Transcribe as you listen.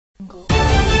আপনারা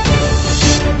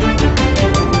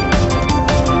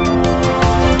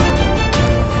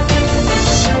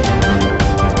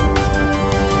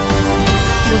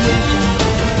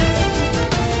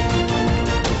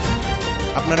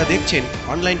দেখছেন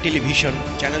online television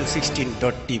channel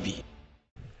 16.tv।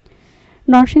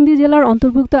 Narsingdi জেলার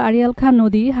অন্তর্ভুক্ত আড়িয়ালখা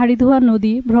নদী, হাড়িধোয়া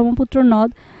নদী, ব্রহ্মপুত্র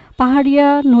নদ, পাহাড়িয়া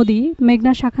নদী,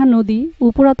 মেঘনা শাখা নদী ও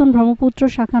পুরাতন ব্রহ্মপুত্র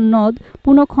শাখা নদ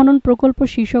পুনঃখনন প্রকল্প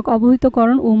শীর্ষক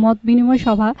অবহিতকরণ ও মত বিনিময়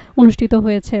সভা অনুষ্ঠিত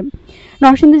হয়েছে।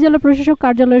 নরসিংদী জেলা প্রশাসক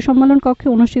কার্যালয়ের সম্মেলন কক্ষে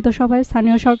অনুষ্ঠিত সভায়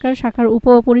স্থানীয় সরকার শাখার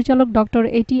উপপরিচালক ডক্টর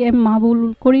ATM মাহবুল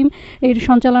করিম এর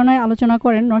সঞ্চালনায় আলোচনা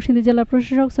করেন নরসিংদী জেলা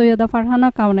প্রশাসক সৈয়দা ফারহানা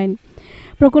কাওনাইন।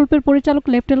 প্রকল্পের পরিচালক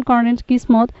লেফটেন্যান্ট কর্নেল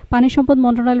কিসমত, পানি সম্পদ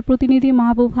মন্ত্রণালয়ের প্রতিনিধি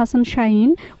মাহবুব হাসান শাহীন,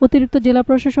 অতিরিক্ত জেলা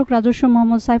প্রশাসক রাজস্ব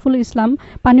মোহাম্মদ সাইফুল ইসলাম,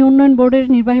 পানি উন্নয়ন বোর্ডের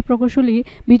নির্বাহী প্রকৌশলী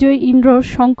বিজয় ইন্দ্র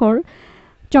শঙ্কর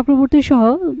চক্রবর্তী সহ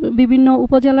বিভিন্ন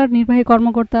উপজেলার নির্বাহী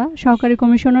কর্মকর্তা, সহকারী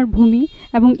কমিশনার ভূমি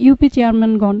এবং ইউপি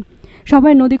চেয়ারম্যানগণ।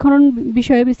 সভায় নদী খনন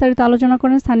বিষয়ে বিস্তারিত আলোচনা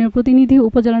করেন স্থানীয় প্রতিনিধি,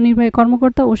 উপজেলা নির্বাহী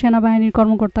কর্মকর্তা ও সেনাবাহিনীর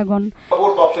কর্মকর্তাগণ।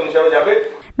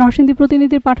 নরসিংদী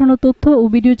প্রতিনিধির পাঠানো তথ্য ও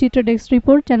ভিডিও চিত্রে ডেস্ক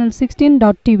রিপোর্ট চ্যানেল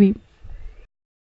 16.tv।